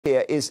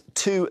here is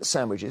 2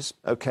 sandwiches,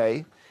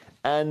 OK?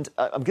 And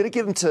I'm going to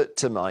give them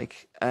to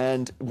Mike.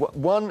 And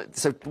one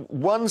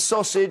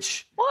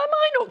sausage. Why am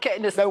I not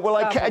getting this? No,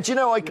 well, do you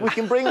know, we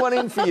can bring one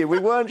in for you. We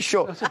weren't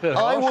sure.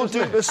 I will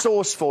do the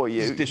sauce for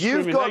you.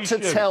 You've got to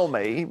tell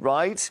me,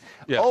 right,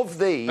 of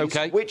these,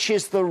 which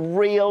is the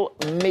real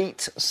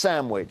meat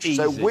sandwich. Easy.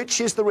 So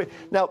which is the real...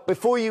 Now,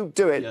 before you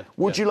do it,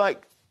 would you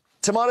like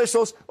tomato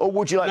sauce or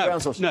would you like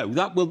brown sauce? No,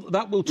 that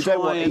will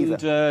try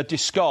and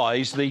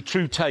disguise the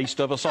true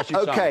taste of a sausage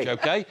sandwich,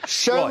 OK?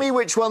 Show me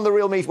which one the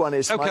real meat one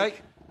is,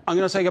 Mike. I'm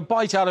going to take a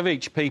bite out of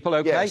each, people,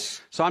 OK?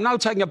 Yes. So I'm now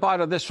taking a bite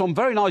of this one.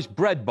 Very nice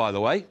bread, by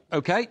the way,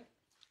 OK?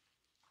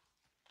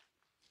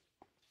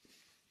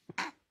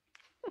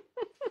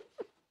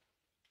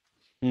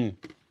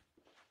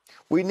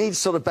 We need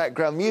sort of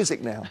background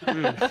music now.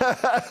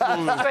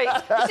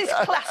 This is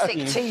classic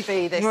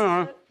TV, this.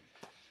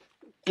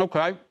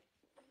 OK.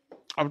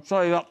 I'd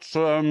say that's...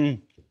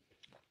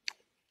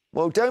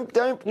 Well, don't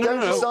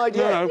decide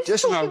yet.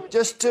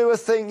 Just do a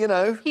thing, you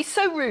know. He's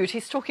so rude.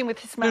 He's talking with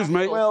his mouth. Excuse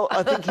me. Well,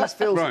 I think he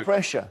feels the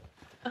pressure.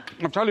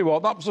 I'll tell you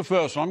what, that was the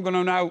first one. I'm going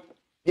to now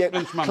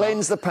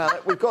cleanse the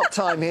palate. We've got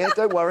time here,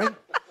 don't worry.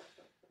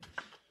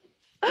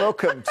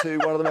 Welcome to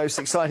one of the most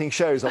exciting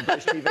shows on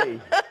British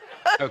TV.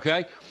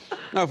 OK.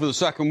 Now for the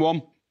second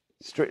one.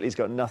 Strictly's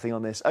got nothing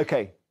on this.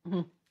 OK.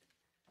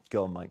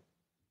 Go on, Mike.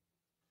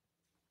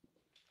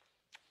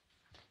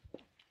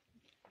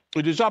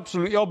 It is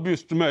absolutely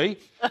obvious to me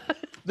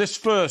this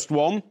first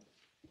one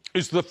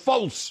is the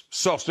false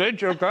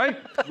sausage, OK?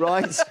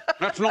 Right.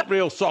 That's not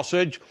real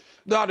sausage.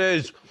 That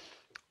is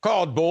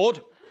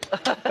cardboard.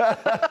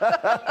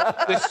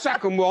 This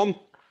second one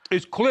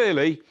is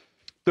clearly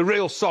the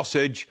real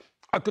sausage.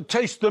 I could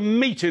taste the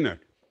meat in it.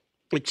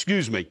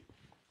 Excuse me.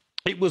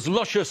 It was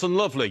luscious and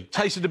lovely.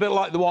 Tasted a bit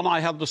like the one I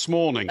had this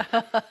morning.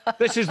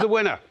 This is the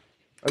winner.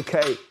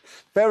 OK.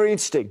 Very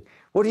interesting.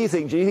 What do you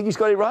think? Do you think he's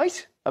got it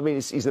right? I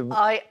mean,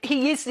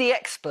 he is the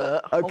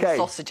expert on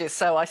sausages,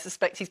 so I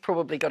suspect he's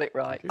probably got it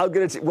right. I'm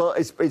going to... Well,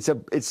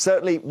 it's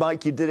certainly,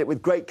 Mike, you did it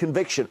with great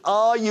conviction.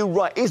 Are you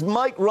right? Is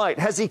Mike right?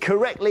 Has he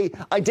correctly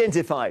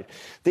identified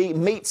the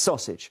meat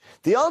sausage?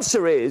 The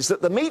answer is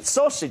that the meat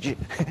sausage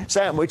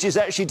sandwich is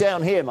actually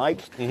down here,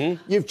 Mike.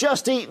 You've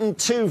just eaten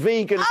 2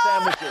 vegan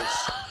sandwiches.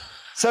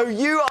 So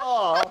you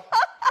are...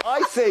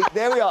 I think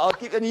there we are.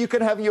 And you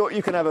can have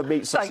a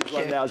meat sausage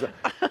right now as well.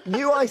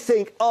 You, I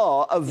think,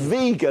 are a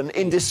vegan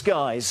in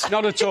disguise.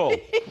 Not at all.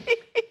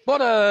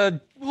 What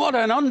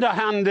an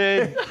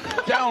underhanded,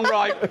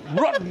 downright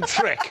rotten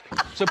trick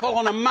to pull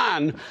on a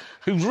man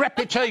whose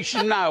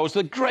reputation now as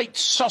the great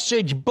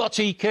sausage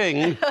butty king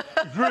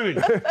is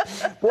ruined.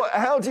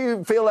 How do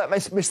you feel that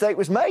mistake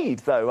was made,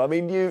 though? I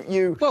mean,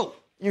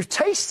 you've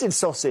tasted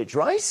sausage,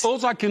 right?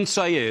 All I can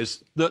say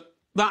is that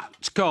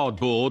that's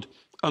cardboard.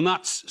 And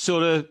that's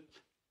sort of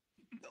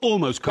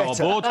almost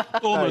cardboard,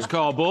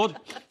 cardboard.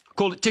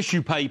 Call it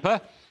tissue paper.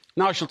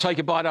 Now I shall take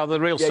a bite out of the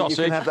real sausage.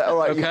 You can have that, all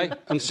right. OK,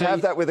 and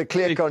have that with a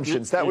clear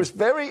conscience. That was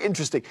very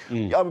interesting.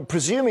 I'm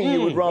presuming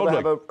you would rather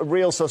have a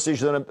real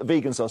sausage than a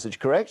vegan sausage,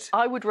 correct?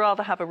 I would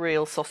rather have a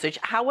real sausage.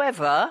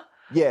 However...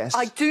 Yes.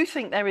 I do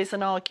think there is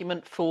an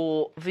argument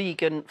for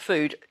vegan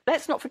food.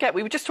 Let's not forget,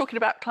 we were just talking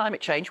about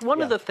climate change.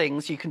 One of the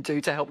things you can do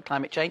to help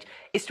climate change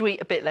is to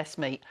eat a bit less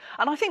meat.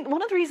 And I think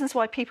one of the reasons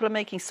why people are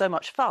making so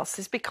much fuss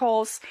is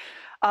because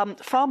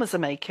farmers are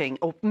making,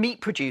 or meat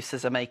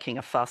producers are making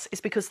a fuss,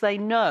 is because they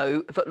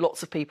know that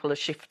lots of people are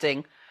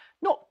shifting,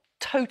 not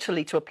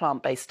totally to a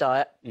plant-based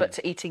diet, but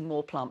to eating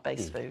more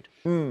plant-based food.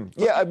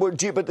 Yeah,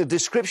 but the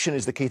description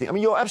is the key thing. I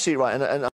mean, you're absolutely right. And